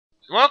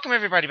Welcome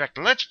everybody back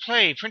to Let's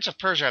Play Prince of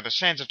Persia: The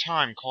Sands of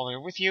Time. Cole here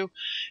with you,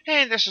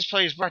 and this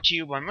play is brought to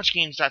you by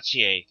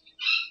muchgames.ca.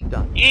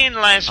 In the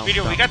last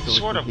video, we got the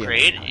sword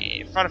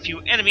upgrade, fought a few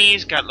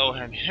enemies, got low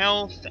on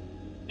health,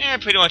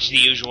 and pretty much the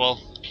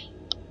usual.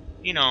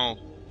 You know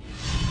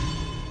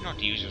what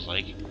the user's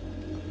like.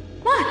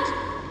 What?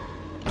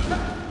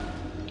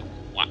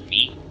 What,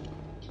 me?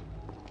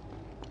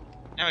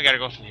 Now we gotta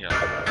go through here.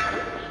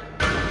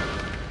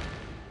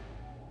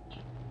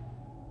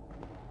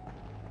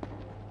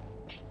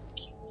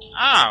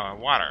 Ah,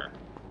 water.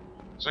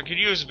 So I could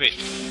use a bit.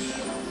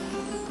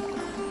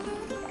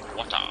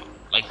 Water.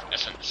 Life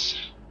essence.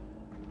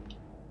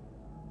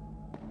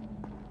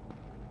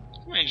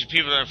 Imagine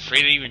people are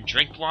afraid to even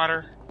drink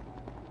water.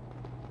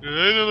 I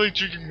don't like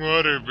drinking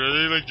water, but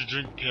I like to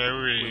drink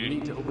Powerade. We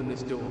need to open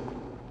this door.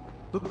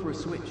 Look for a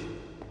switch.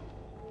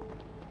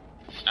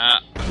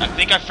 I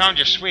think I found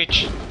your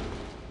switch.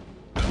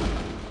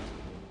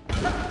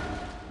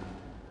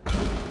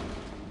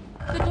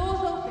 The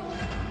door's open.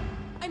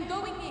 I'm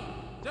going in.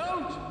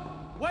 Don't!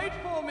 Wait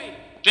for me!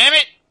 Damn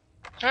it!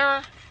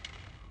 Farrah!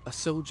 A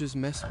soldier's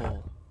mess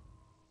hall.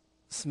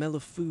 The smell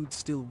of food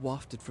still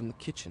wafted from the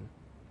kitchen.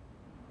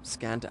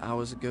 Scant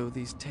hours ago,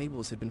 these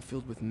tables had been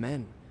filled with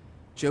men,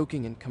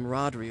 joking in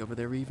camaraderie over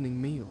their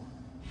evening meal.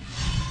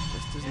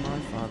 Just as my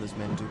father's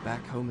men do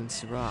back home in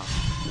Farrah,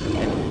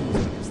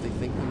 enemies because they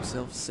think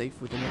themselves safe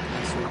within a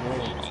castle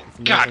walls with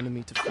no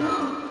enemy to fight.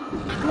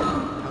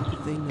 How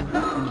could they know the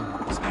enemy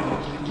was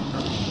already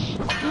known?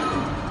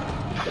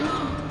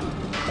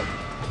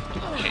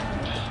 Okay.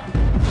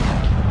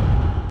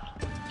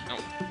 No.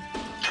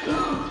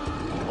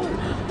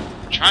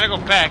 I'm trying to go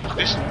back.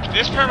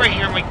 This part right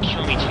here might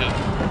kill me too.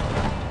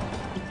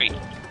 Wait.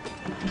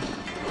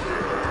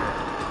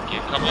 Get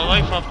a couple of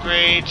life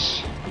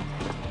upgrades.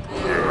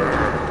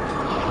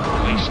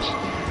 Waste.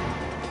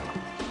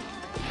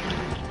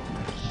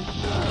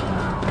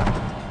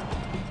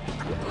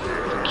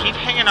 Keep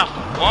hanging off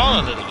the wall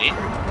a little bit.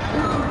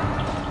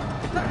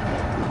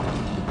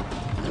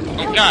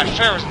 Oh god,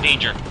 Farrah's in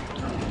danger.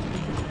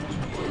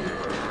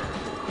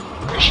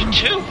 Where's she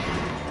too?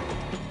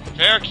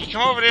 Farrah, can you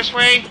come over this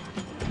way?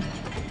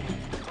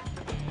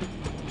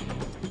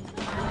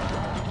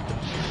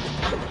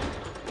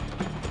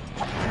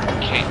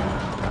 Okay.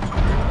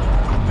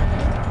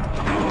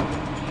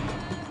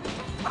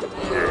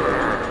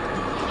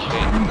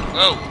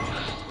 Whoa.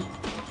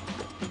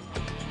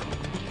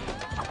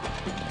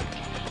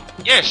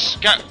 Yes,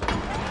 got him.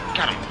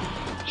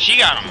 She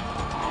got him.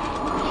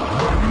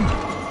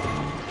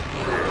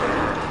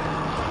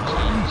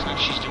 So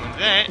she's doing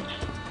that.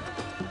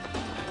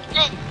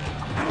 Oh.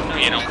 No,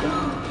 you don't.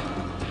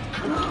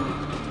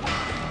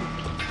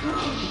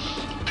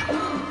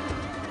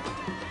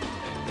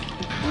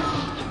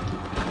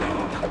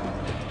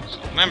 So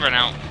remember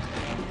now,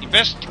 you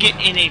best get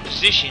in a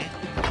position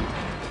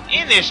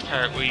in this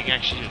part where you can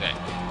actually do that.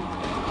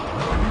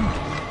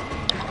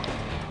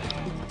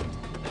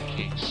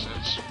 Okay, so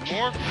it's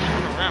more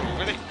coming around.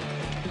 Where they?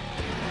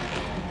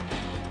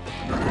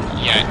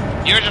 Yeah,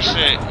 you're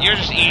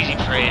just easy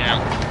prey now.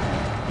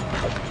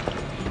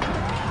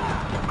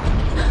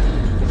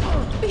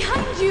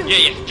 Behind you! Yeah,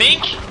 you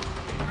think?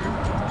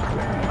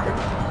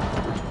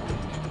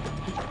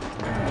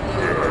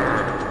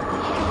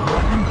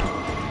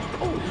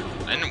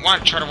 I didn't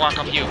want to try to walk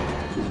up you.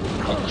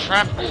 Oh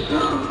crap.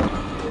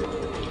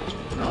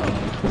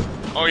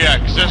 Oh yeah,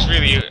 because that's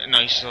really a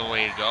nice little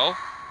way to go.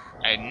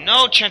 I had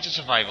no chance of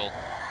survival.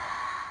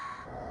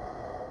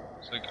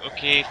 It's like,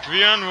 okay,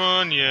 3 on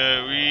 1,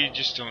 yeah, we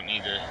just don't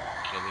need to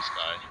kill this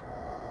guy.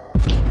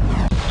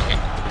 Okay.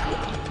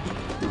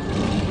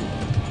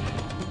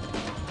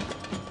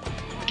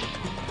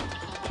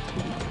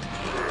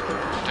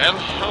 That'll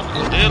help a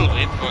little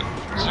bit, but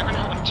it's not gonna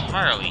help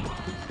entirely.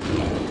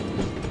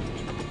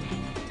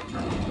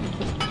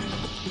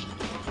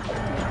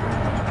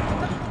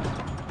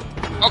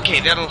 Okay,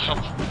 that'll help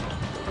a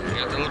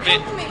little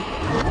bit.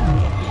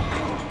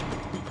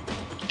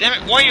 Damn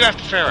it, why are you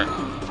after Farrah?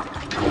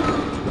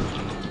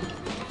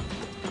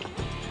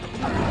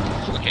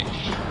 Okay.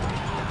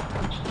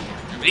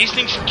 But these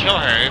things can kill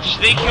her. If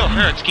they kill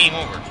her, it's game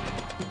over.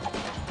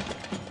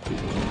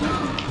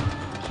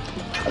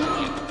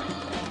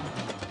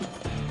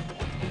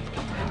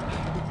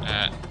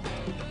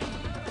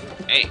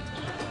 Hey.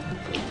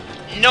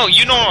 No,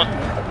 you don't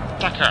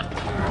attack her.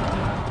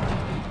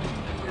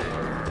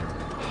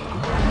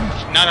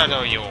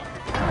 No, yo.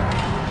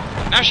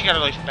 Now she got her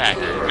life back,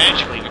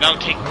 magically, without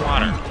taking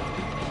water.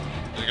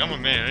 Like, I'm a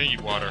man, I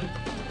need water.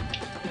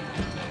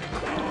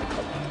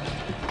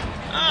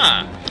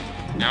 Ah!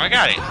 Now I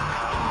got it.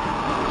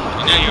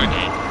 And now you're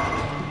dead.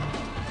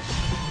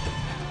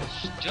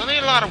 Still need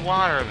a lot of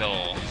water,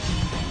 though.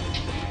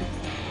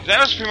 That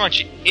was pretty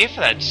much it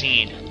for that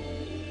scene.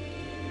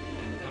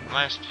 The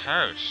last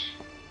part.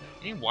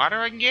 Any water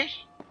I can get?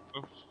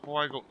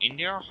 Before I go in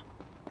there?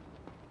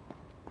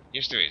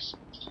 Yes, there is.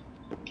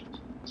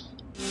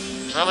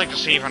 I like to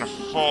save on a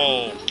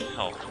full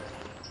health.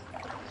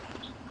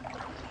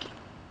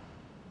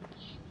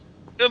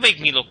 It'll make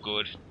me look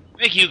good.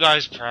 Make you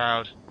guys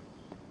proud.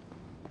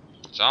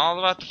 It's all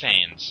about the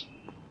fans.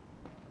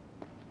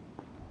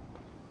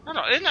 I don't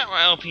know, isn't that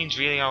what Alpine's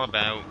really all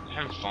about?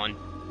 Having fun.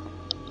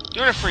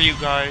 Doing it for you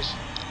guys.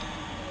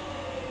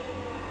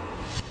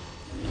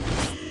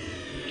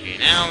 Okay,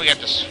 now we got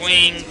the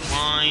swing,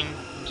 climb,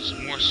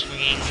 some more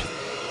swing.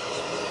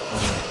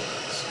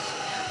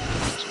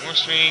 Some more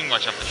swing,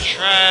 watch out for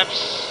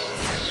traps.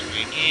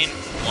 Swing in.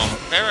 While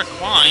Farrah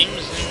climbs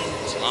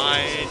and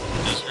slides,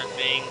 does her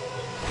thing.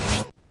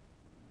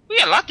 We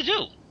got a lot to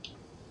do.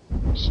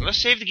 So let's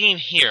save the game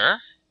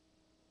here.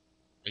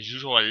 As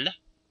usual.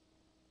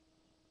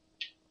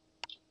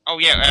 Oh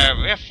yeah,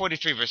 we have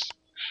 43 versus...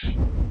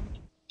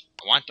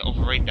 I want to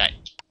overrate that.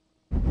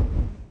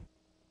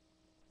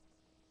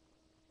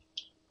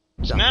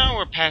 So now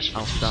we're past 50%.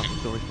 I'll start the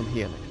story from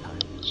here next time.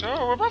 So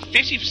we're about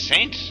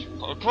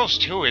 50%. Or close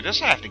to it. That's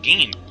half the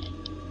game.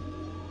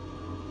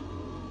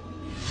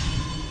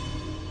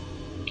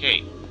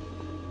 Okay.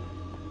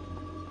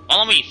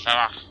 Follow me,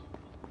 Farrah.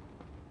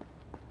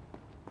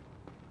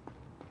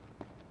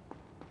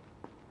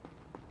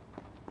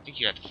 I think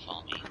you have to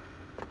follow me.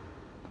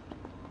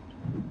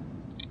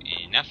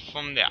 Enough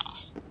from there.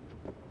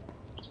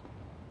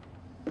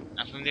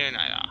 Not from there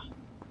neither.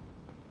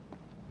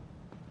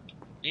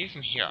 Maybe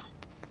from here.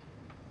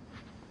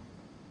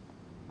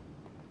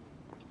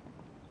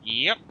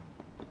 Yep.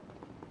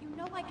 You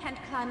know I can't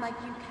climb like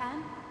you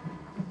can.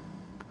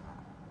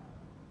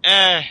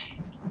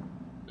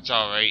 It's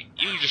alright.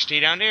 You can just stay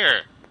down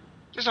there.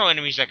 There's no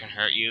enemies that can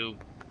hurt you.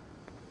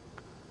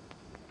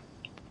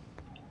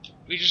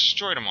 We just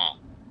destroyed them all.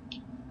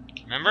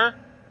 Remember?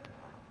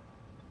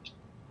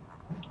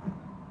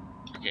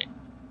 Okay.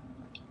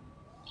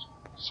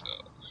 So...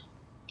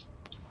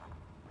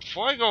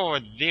 before I go over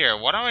there,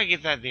 why don't I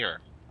get that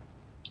there?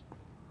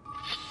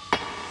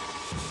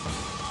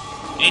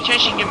 Any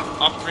chance you can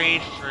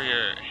upgrade for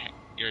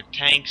your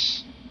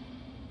tanks,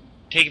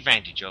 take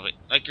advantage of it.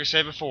 Like I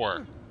said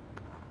before.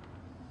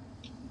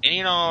 Any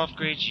and all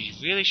upgrades you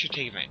really should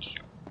take advantage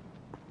of.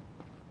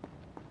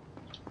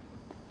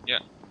 Yeah.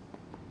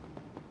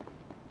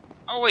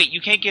 Oh wait, you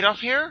can't get up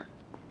here?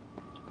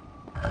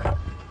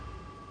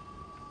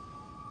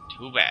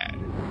 Too bad.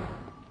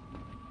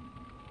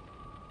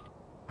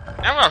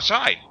 Now we're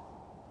outside.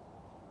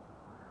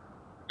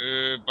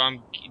 But I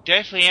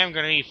definitely am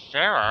gonna need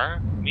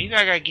Farrah. Maybe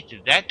I gotta get to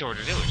that door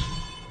to do it.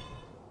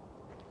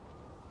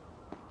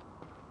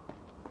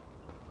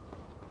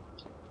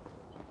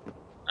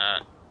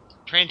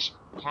 Prince,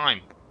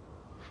 climb.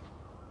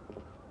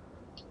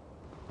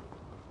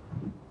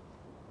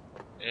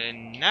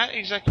 And not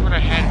exactly what I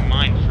had in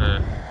mind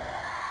for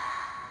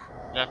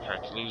that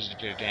part, to lose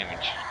a bit of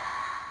damage.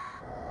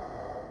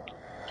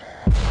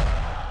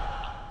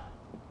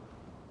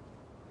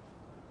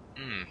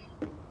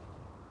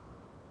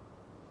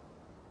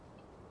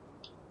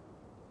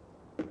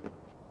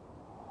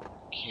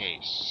 Okay,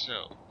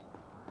 so...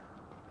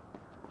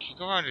 can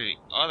go on to the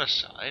other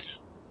side.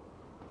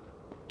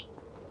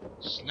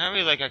 It's not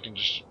really like I can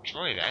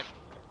destroy that.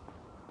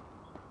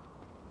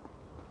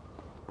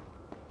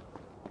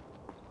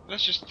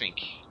 Let's just think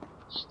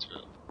this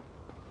through.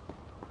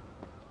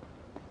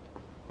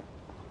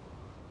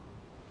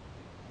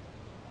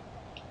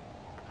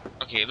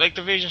 Okay, like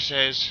the vision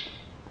says,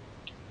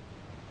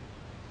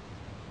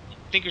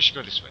 I think we should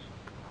go this way.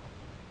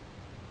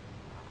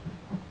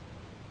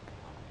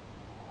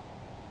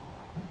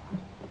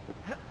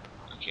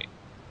 Okay,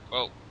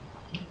 well,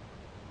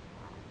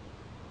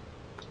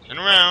 turn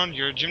around,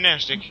 you're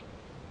gymnastic.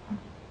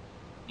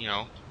 You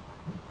know.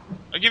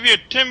 I'll give you a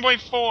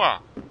 10.4!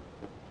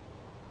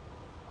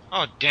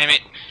 Oh, damn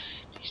it.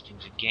 These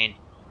things again.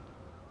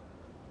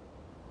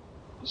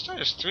 This time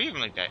there's 3 of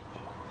them like that.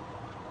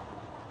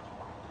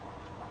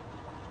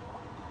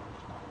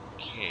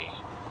 Okay.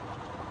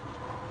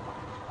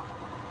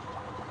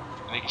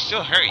 They can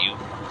still hurt you.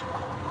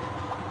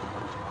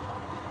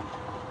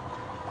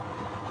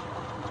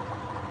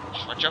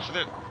 Just watch out for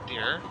the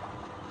deer.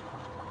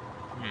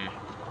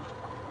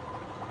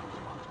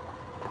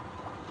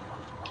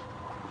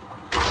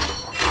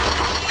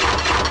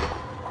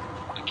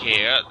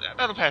 Okay,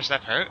 that'll pass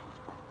that part.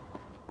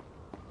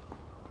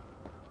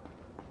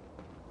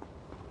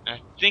 I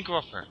think we're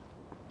up here.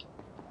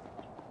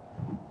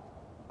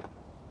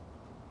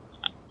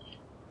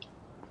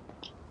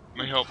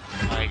 Might help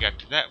if I got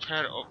to that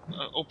part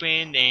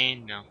opened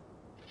and no.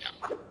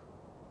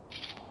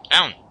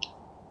 Down!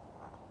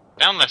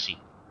 Down, Lessie!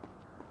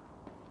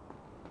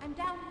 I'm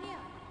down here.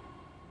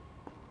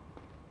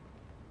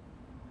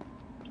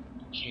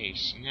 Okay,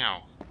 so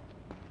now,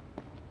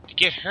 to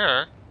get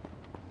her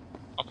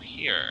up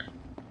here.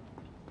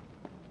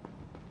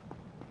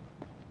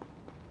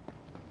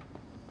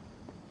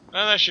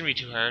 Well, that shouldn't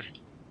be too hard.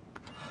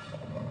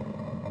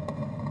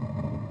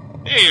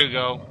 There you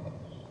go.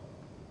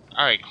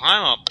 Alright,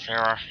 climb up,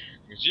 Farrah,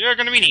 because you're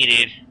gonna be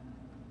needed.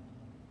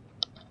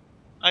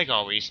 Like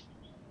always.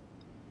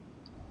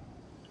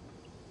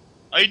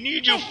 I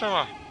need you,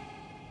 Farrah!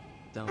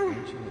 Don't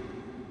mention it.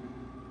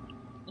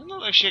 Doesn't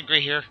look like she had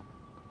gray hair.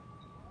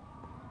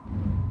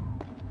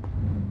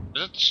 But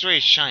that story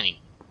is shining.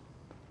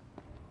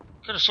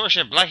 Could have swore she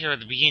had black hair at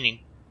the beginning.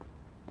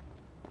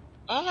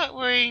 All that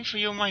worrying for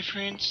you, my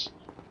prince.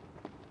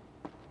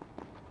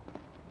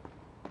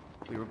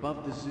 We're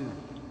above the zoo.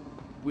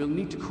 We'll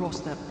need to cross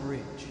that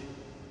bridge.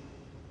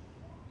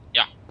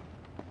 Yeah.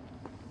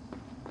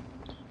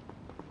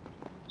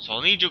 So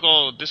I'll need to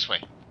go this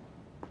way.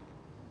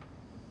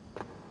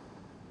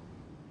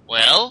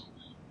 Well?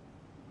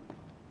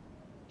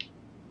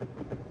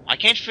 I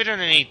can't fit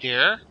underneath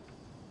there.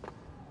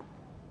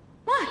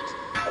 What?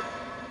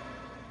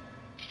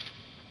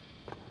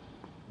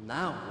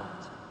 Now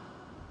what?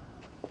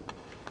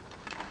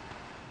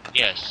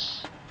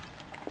 Yes.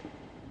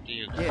 Do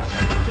you Yes,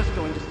 I was just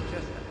going to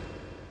suggest that.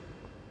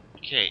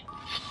 Okay.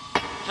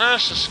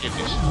 First, let's skip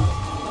this.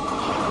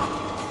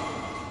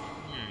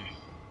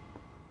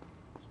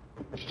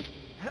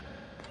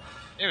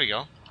 There we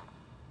go.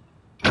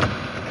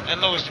 That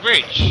lowers the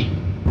bridge.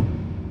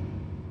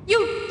 You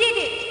did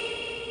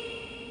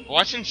it!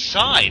 What's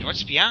inside?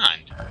 What's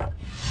beyond?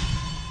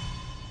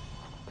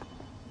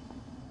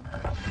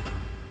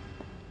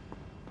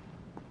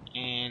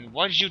 And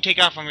why did you take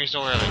off on me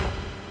so early?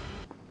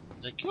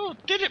 Like, you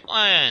did it,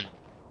 man!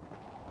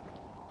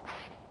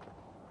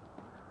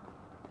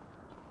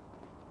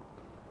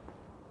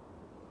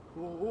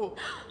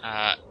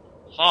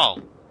 Fall.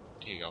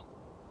 There you go.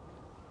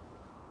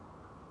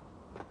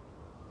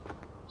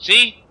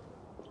 See?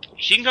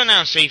 She can go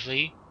down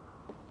safely.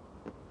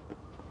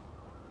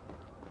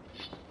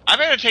 I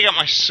better take out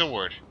my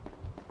sword.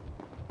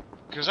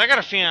 Because I got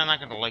a feeling I'm not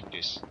going to like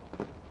this.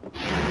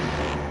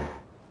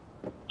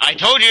 I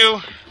told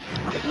you!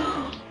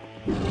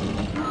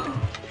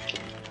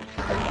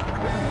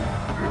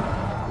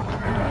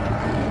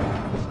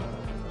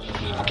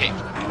 Okay,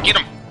 get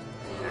him!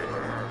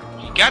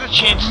 You got a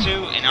chance to,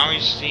 and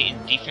obviously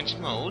in defense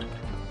mode.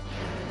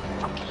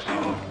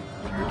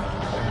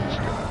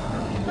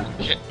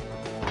 Okay.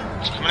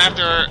 It's coming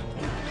after her.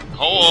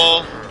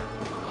 Cole!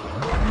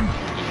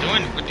 What are you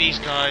doing with these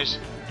guys?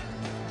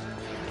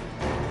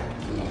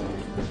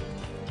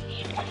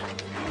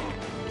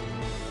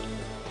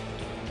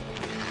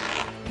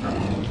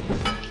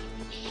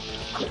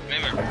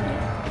 Remember,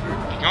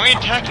 they're going to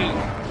attack you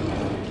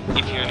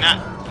if you're not.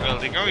 Well,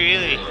 they're going to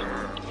really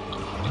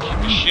kick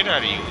the shit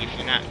out of you if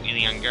you're not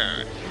really on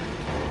guard.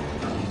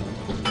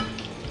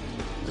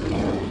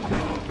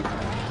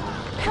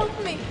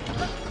 Help me!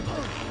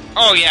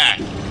 Oh yeah,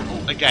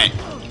 like that.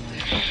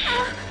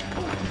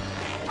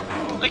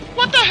 Like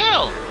what the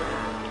hell?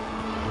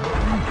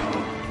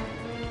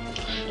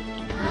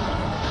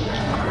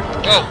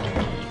 Oh.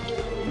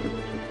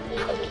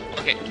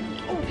 Okay.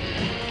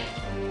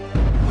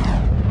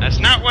 That's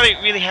not what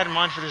I really had in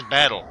mind for this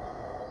battle.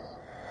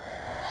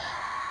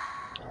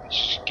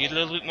 Just get a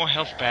little bit more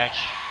health back.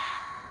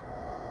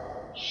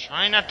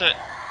 Try not to...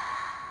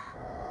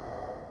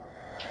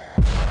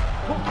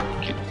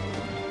 Okay.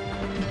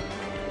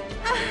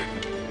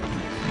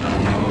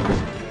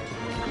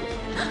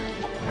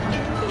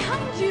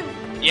 Behind you!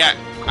 Yeah,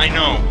 I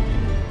know.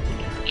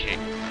 Okay.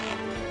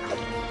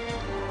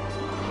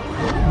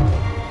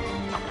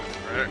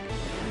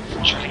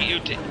 Try to get you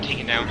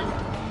taken down.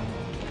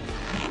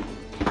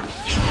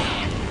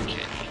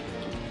 Okay.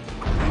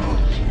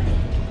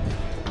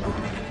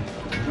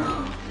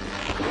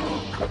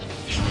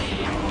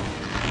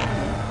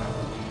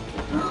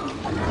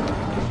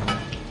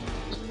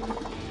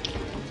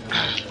 I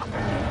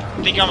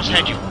think I almost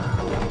had you.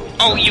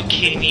 Oh, are you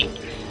kidding me? Remember,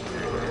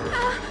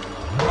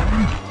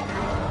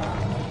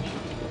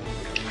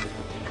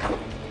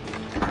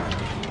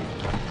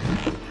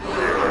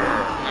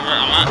 I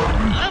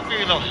have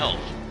very low health.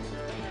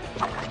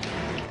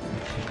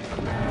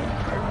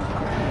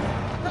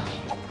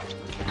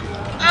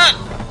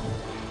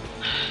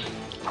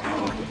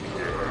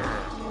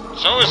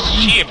 So is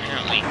she,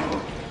 apparently.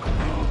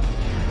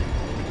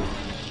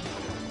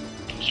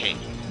 Okay.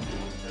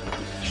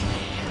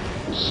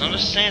 Some of the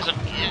stands I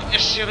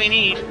necessarily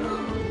need.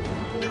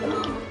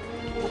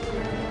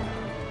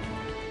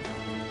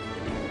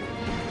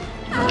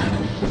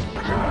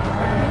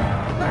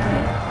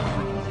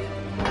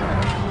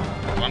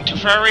 I'm too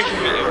far away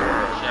from you,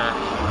 Farrah.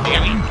 They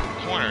got me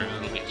cornered a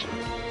little bit.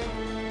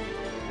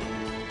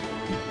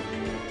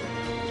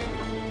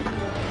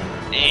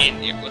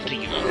 And yeah, we'll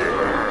take you out.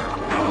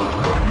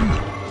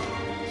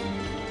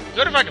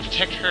 Good if I can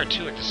protect her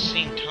too at the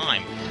same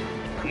time.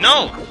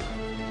 No!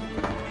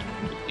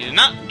 You do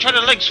not try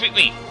to leg sweep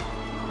me!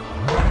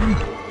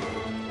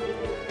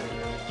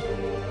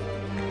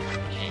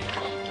 Okay.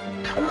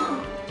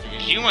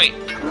 Because you might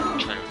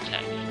try to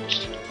attack me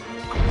first.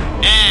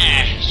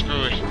 Ah!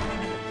 Screw it.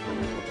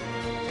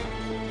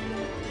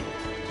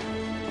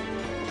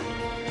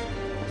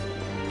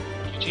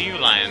 To you,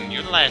 Lion.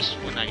 You're the last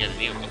one I gotta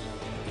deal with.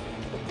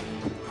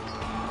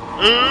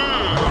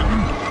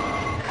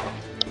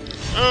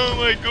 Oh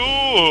my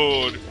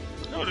god!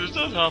 How does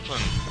that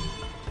happen?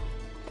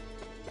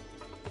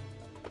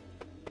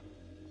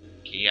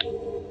 Okay, yeah.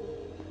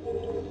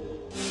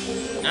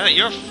 Now that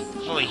you're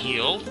fully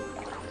healed,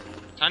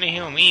 time to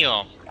heal me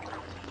off.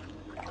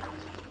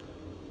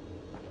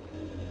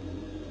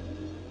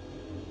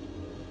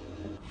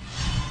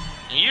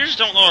 You just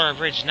don't lower a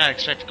bridge and not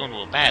expect to go into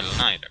a battle,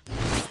 neither.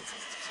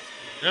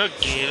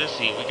 Okay, let's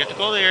see. We got to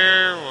go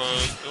there. We'll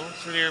go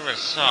through there with a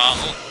saw.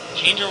 Oh,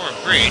 change over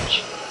a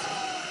bridge.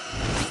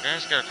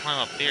 Guys gotta climb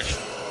up there.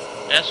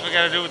 That's what we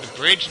gotta do with the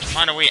bridge to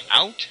find a way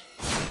out?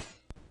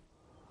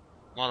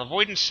 While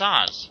avoiding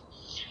saws.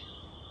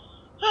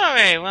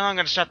 Alright, well, I'm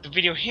gonna stop the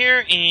video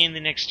here. In the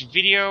next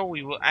video,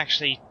 we will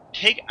actually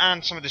take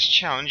on some of this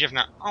challenge, if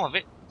not all of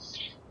it.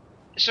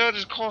 So, this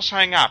is Cole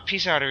signing off.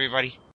 Peace out, everybody.